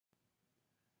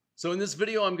So in this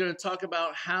video, I'm going to talk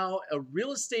about how a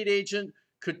real estate agent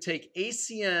could take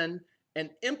ACN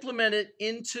and implement it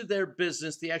into their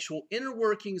business, the actual inner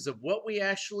workings of what we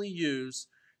actually use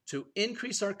to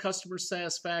increase our customer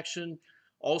satisfaction,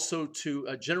 also to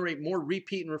generate more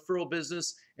repeat and referral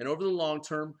business, and over the long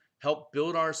term, help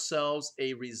build ourselves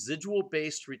a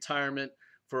residual-based retirement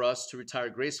for us to retire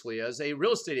gracefully as a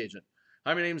real estate agent.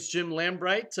 Hi, my name is Jim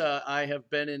Lambright. I have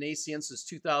been in ACN since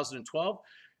 2012.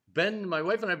 My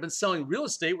wife and I have been selling real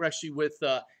estate. We're actually with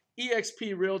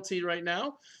eXp Realty right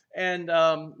now, and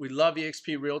we love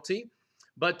eXp Realty.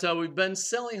 But we've been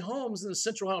selling homes in the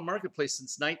Central Ohio marketplace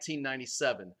since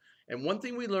 1997. And one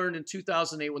thing we learned in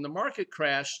 2008 when the market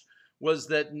crashed was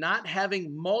that not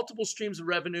having multiple streams of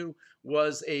revenue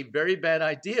was a very bad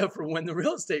idea for when the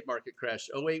real estate market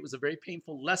crashed. '08 was a very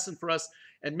painful lesson for us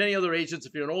and many other agents.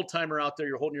 If you're an old timer out there,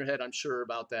 you're holding your head, I'm sure,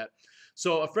 about that.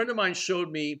 So a friend of mine showed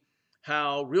me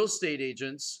how real estate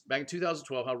agents, back in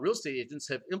 2012, how real estate agents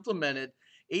have implemented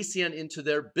ACN into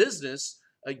their business,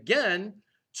 again,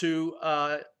 to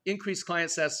increase client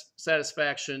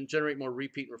satisfaction, generate more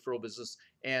repeat and referral business,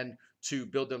 and to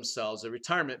build themselves a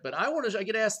retirement. But I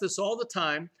get asked this all the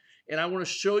time, and I want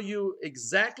to show you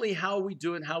exactly how we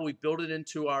do it and how we build it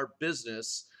into our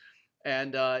business.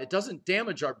 And it doesn't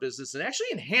damage our business, it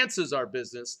actually enhances our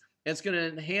business, and it's going to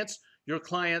enhance your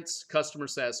clients' customer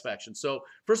satisfaction. So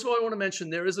first of all, I want to mention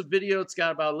there is a video. It's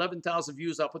got about 11,000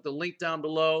 views. I'll put the link down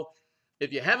below.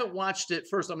 If you haven't watched it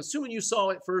first, I'm assuming you saw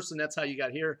it first and that's how you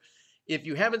got here. If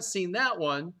you haven't seen that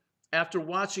one, after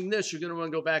watching this, you're going to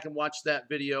want to go back and watch that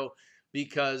video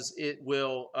because it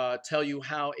will tell you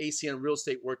how ACN and real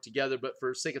estate work together. But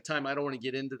for sake of time, I don't want to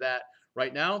get into that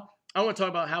right now. I want to talk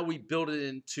about how we build it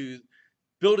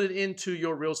into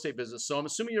your real estate business. So I'm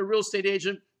assuming you're a real estate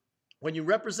agent. When you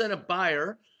represent a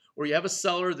buyer or you have a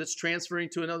seller that's transferring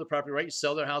to another property, right? You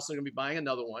sell their house, they're going to be buying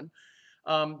another one.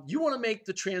 You want to make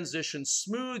the transition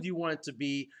smooth. You want it to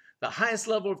be the highest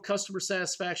level of customer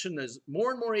satisfaction. There's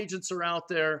more and more agents are out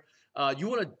there. You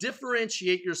want to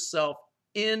differentiate yourself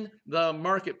in the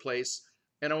marketplace.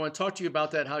 And I want to talk to you about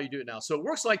that, how you do it now. So it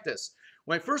works like this.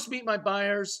 When I first meet my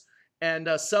buyers and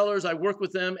sellers, I work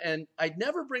with them, and I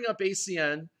never bring up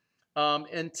ACN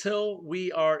until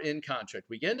we are in contract.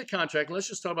 We get into contract. Let's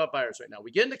just talk about buyers right now.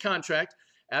 We get into contract.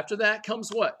 After that comes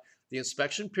what? The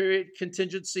inspection period,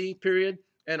 contingency period,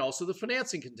 and also the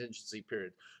financing contingency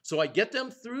period. So I get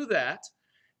them through that.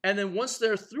 And then once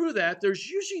they're through that, there's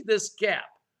usually this gap,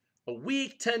 a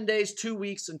week, 10 days, 2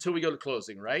 weeks until we go to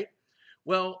closing, right?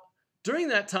 Well, during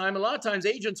that time, a lot of times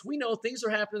agents, we know things are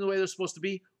happening the way they're supposed to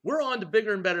be. We're on to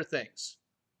bigger and better things.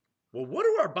 Well, what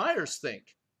do our buyers think?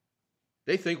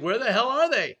 They think, where the hell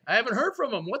are they? I haven't heard from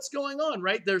them. What's going on,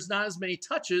 right? There's not as many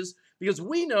touches because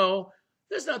we know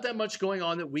there's not that much going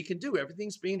on that we can do.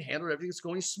 Everything's being handled. Everything's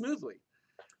going smoothly.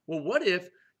 Well, what if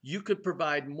you could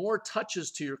provide more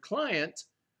touches to your client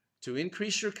to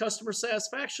increase your customer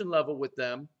satisfaction level with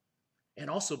them and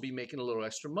also be making a little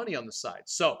extra money on the side?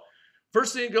 So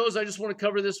first thing it goes, I just want to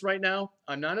cover this right now.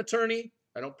 I'm not an attorney.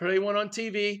 I don't play one on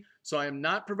TV. So I am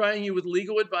not providing you with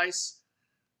legal advice.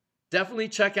 Definitely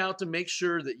check out to make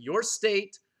sure that your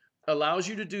state allows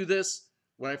you to do this.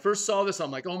 When I first saw this,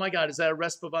 I'm like, oh my God, is that a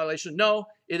RESPA violation? No,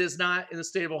 it is not in the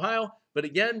state of Ohio. But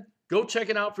again, go check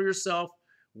it out for yourself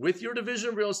with your division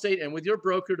of real estate and with your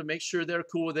broker to make sure they're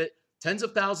cool with it. Tens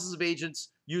of thousands of agents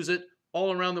use it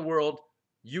all around the world.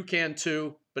 You can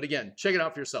too. But again, check it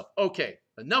out for yourself. Okay,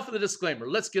 enough of the disclaimer.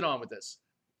 Let's get on with this.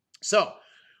 So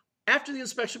after the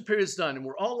inspection period is done and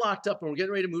we're all locked up and we're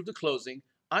getting ready to move to closing,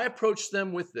 I approach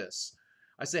them with this.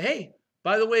 I say, hey,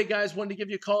 by the way, guys, wanted to give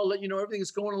you a call, let you know everything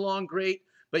is going along great.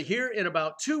 But here in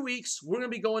about 2 weeks, we're going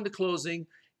to be going to closing,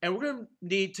 and we're going to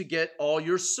need to get all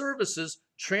your services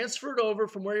transferred over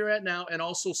from where you're at now and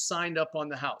also signed up on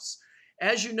the house.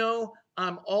 As you know,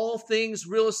 I'm all things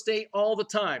real estate all the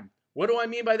time. What do I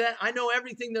mean by that? I know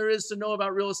everything there is to know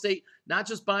about real estate, not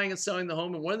just buying and selling the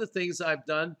home. And one of the things I've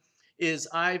done is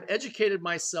I've educated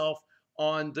myself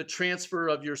on the transfer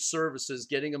of your services,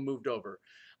 getting them moved over.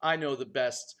 I know the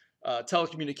best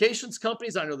telecommunications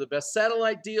companies. I know the best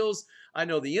satellite deals. I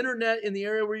know the internet in the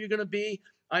area where you're going to be.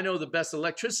 I know the best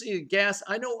electricity and gas.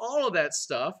 I know all of that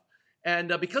stuff.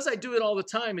 And because I do it all the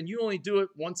time and you only do it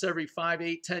once every 5,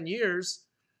 8, 10 years,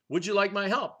 would you like my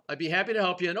help? I'd be happy to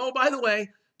help you. And oh, by the way,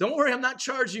 don't worry, I'm not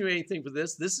charging you anything for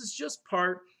this. This is just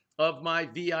part of my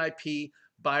VIP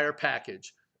buyer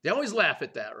package. They always laugh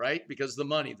at that, right? Because the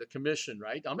money, the commission,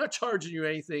 right? I'm not charging you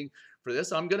anything for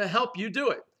this. I'm going to help you do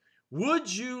it.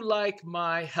 Would you like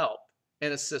my help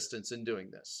and assistance in doing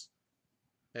this?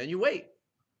 And you wait.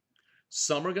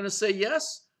 Some are going to say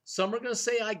yes. Some are going to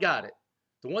say, I got it.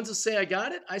 The ones that say I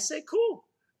got it, I say, cool.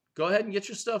 Go ahead and get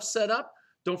your stuff set up.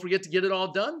 Don't forget to get it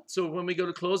all done. So when we go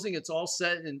to closing, it's all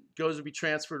set and goes to be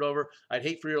transferred over. I'd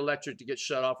hate for your electric to get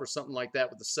shut off or something like that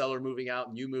with the seller moving out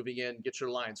and you moving in, get your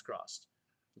lines crossed.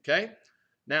 Okay?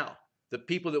 Now, the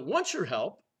people that want your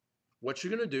help, what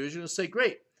you're going to do is you're going to say,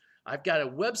 great, I've got a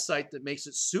website that makes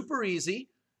it super easy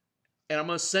and I'm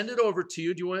going to send it over to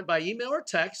you. Do you want it by email or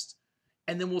text?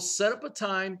 And then we'll set up a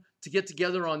time to get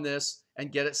together on this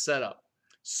and get it set up.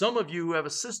 Some of you who have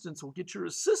assistants will get your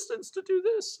assistants to do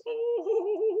this. Oh,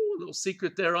 a little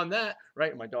secret there on that,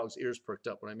 right? My dog's ears perked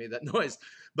up when I made that noise.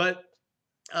 But,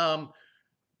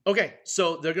 okay,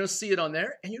 so they're going to see it on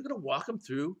there, and you're going to walk them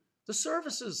through the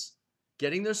services,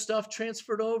 getting their stuff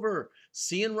transferred over,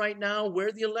 seeing right now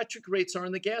where the electric rates are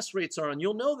and the gas rates are. And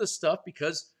you'll know this stuff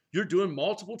because you're doing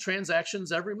multiple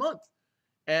transactions every month,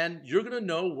 and you're going to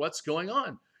know what's going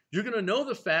on. You're going to know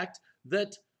the fact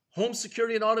that home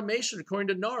security and automation, according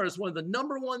to NAR, is one of the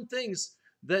 #1 things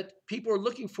that people are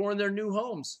looking for in their new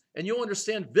homes. And you'll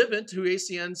understand Vivint, who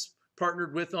ACN's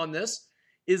partnered with on this,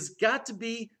 is got to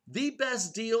be the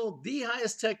best deal, the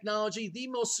highest technology, the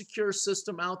most secure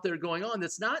system out there going on.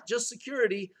 That's not just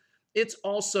security, it's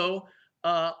also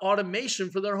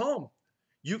automation for their home.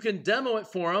 You can demo it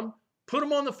for them, put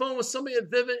them on the phone with somebody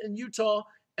at Vivint in Utah,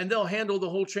 and they'll handle the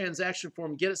whole transaction for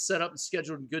them, get it set up and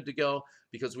scheduled and good to go.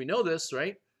 Because we know this,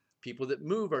 right? People that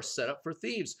move are set up for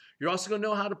thieves. You're also going to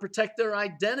know how to protect their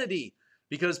identity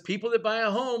because people that buy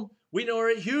a home, we know are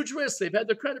at huge risk. They've had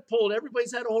their credit pulled.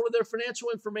 Everybody's had a hold of their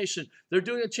financial information. They're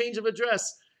doing a change of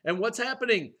address. And what's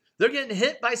happening? They're getting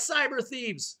hit by cyber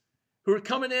thieves who are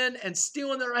coming in and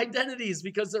stealing their identities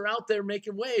because they're out there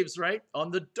making waves, right?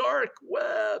 On the dark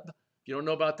web. If you don't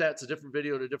know about that, it's a different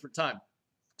video at a different time.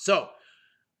 So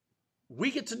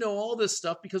we get to know all this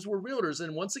stuff because we're realtors.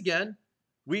 And once again,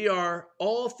 we are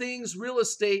all things real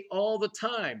estate all the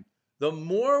time. The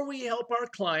more we help our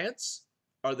clients,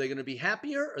 are they going to be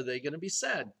happier? Or are they going to be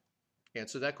sad?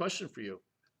 Answer that question for you.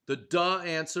 The duh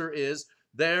answer is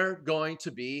they're going to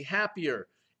be happier.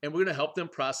 And we're going to help them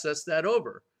process that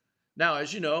over. Now,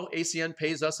 as you know, ACN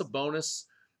pays us a bonus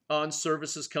on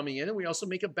services coming in, and we also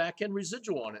make a back-end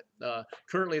residual on it.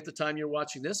 Currently, at the time you're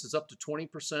watching this, it's up to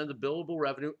 20% of the billable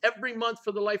revenue every month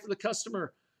for the life of the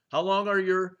customer. How long are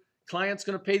your clients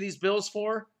going to pay these bills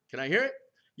for? Can I hear it?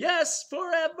 Yes,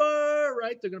 forever,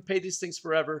 right? They're going to pay these things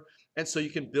forever. And so you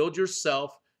can build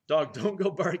yourself, dog, don't go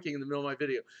barking in the middle of my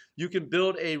video. You can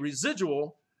build a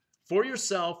residual for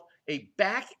yourself, a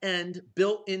back end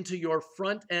built into your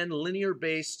front end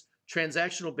linear-based,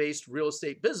 transactional-based real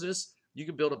estate business. You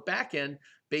can build a back end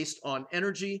based on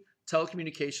energy,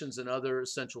 telecommunications, and other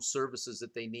essential services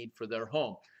that they need for their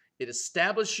home. It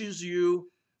establishes you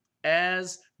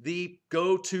as the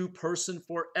go-to person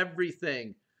for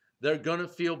everything. They're going to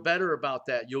feel better about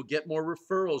that. You'll get more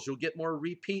referrals. You'll get more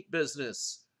repeat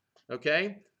business.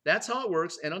 Okay? That's how it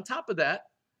works. And on top of that,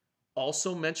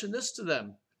 also mention this to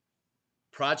them.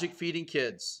 Project Feeding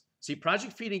Kids. See,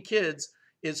 Project Feeding Kids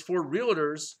is for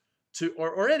realtors to,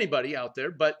 or anybody out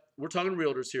there, but we're talking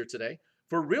realtors here today,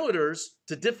 for realtors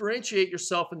to differentiate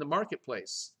yourself in the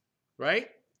marketplace, right?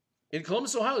 In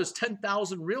Columbus, Ohio, there's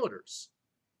 10,000 realtors.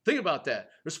 Think about that.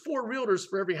 There's 4 realtors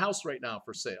for every house right now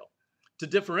for sale. To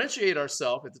differentiate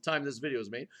ourselves, at the time this video is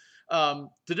made, to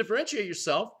differentiate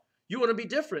yourself, you want to be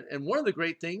different. And one of the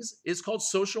great things is called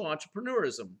social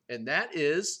entrepreneurism. And that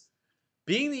is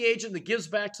being the agent that gives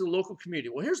back to the local community.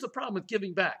 Well, here's the problem with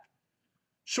giving back.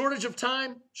 Shortage of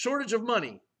time, shortage of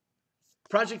money.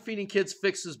 Project Feeding Kids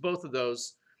fixes both of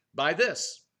those by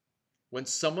this. When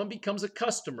someone becomes a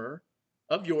customer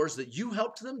of yours that you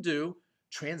helped them do,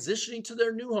 transitioning to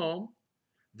their new home,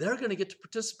 they're going to get to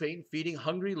participate in feeding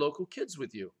hungry local kids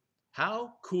with you.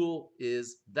 How cool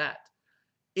is that?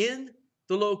 In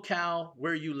the locale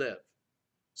where you live.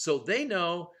 So they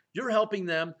know you're helping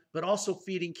them, but also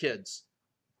feeding kids.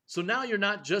 So now you're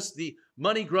not just the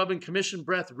money grubbing commission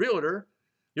breath realtor,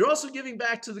 you're also giving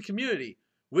back to the community,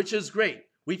 which is great.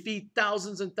 We feed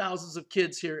thousands and thousands of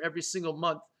kids here every single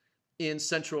month in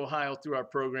Central Ohio through our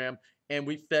program, and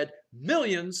we fed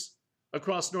millions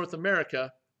across North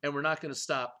America, and we're not going to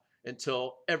stop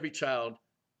until every child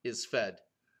is fed,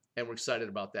 and we're excited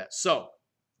about that. So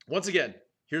once again,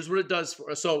 here's what it does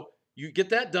for us. So you get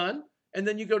that done, and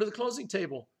then you go to the closing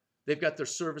table. They've got their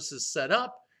services set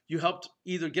up. You helped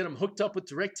either get them hooked up with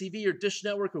DirecTV or Dish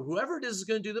Network or whoever it is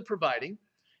going to do the providing.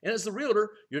 And as the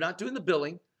realtor, you're not doing the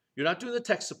billing. You're not doing the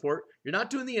tech support. You're not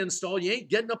doing the install. You ain't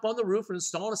getting up on the roof and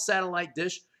installing a satellite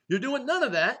dish. You're doing none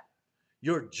of that.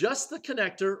 You're just the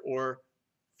connector, or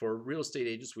for real estate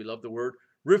agents, we love the word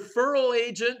referral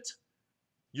agent.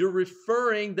 You're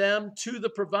referring them to the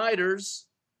providers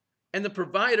And the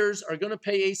providers are going to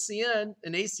pay ACN,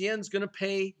 and ACN is going to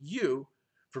pay you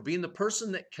for being the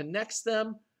person that connects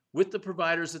them with the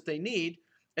providers that they need.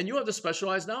 And you have the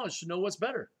specialized knowledge to know what's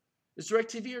better. Is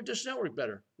DirecTV or Dish Network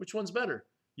better? Which one's better?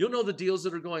 You'll know the deals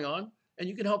that are going on, and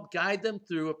you can help guide them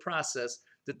through a process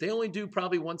that they only do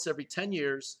probably once every 10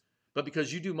 years, but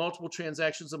because you do multiple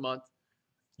transactions a month,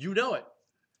 you know it.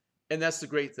 And that's the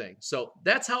great thing. So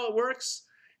that's how it works.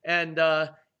 And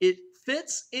it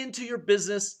fits into your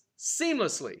business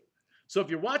seamlessly. So if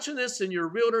you're watching this and you're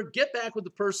a realtor, get back with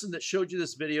the person that showed you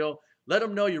this video. Let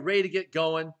them know you're ready to get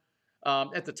going.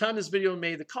 At the time this video was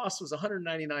made, the cost was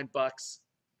 $199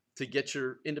 to get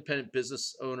your independent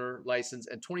business owner license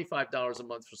and $25 a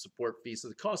month for support fees. So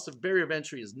the cost of barrier of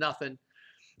entry is nothing.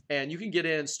 And you can get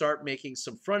in and start making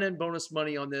some front-end bonus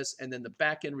money on this and then the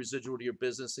back-end residual to your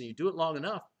business. And you do it long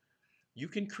enough, you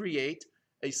can create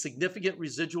a significant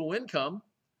residual income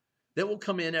that will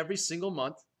come in every single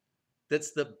month.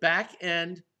 That's the back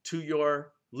end to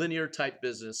your linear type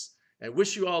business. And I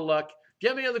wish you all luck. If you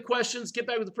have any other questions, get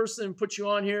back with the person and put you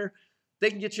on here. They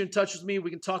can get you in touch with me.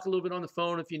 We can talk a little bit on the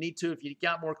phone if you need to, if you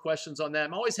got more questions on that.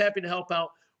 I'm always happy to help out.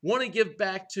 Want to give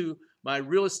back to my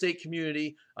real estate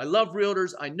community. I love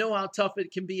realtors. I know how tough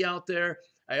it can be out there.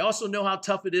 I also know how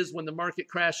tough it is when the market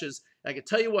crashes. I can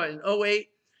tell you what, in 08,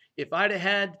 if I'd have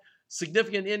had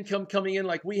significant income coming in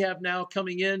like we have now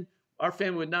coming in, our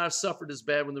family would not have suffered as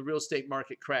bad when the real estate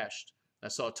market crashed. I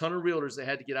saw a ton of realtors that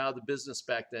had to get out of the business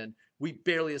back then. We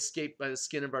barely escaped by the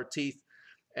skin of our teeth.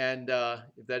 And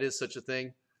if that is such a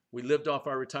thing, we lived off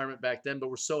our retirement back then, but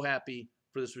we're so happy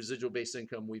for this residual based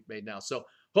income we've made now. So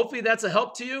hopefully that's a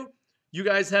help to you. You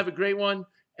guys have a great one,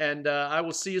 and I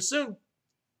will see you soon.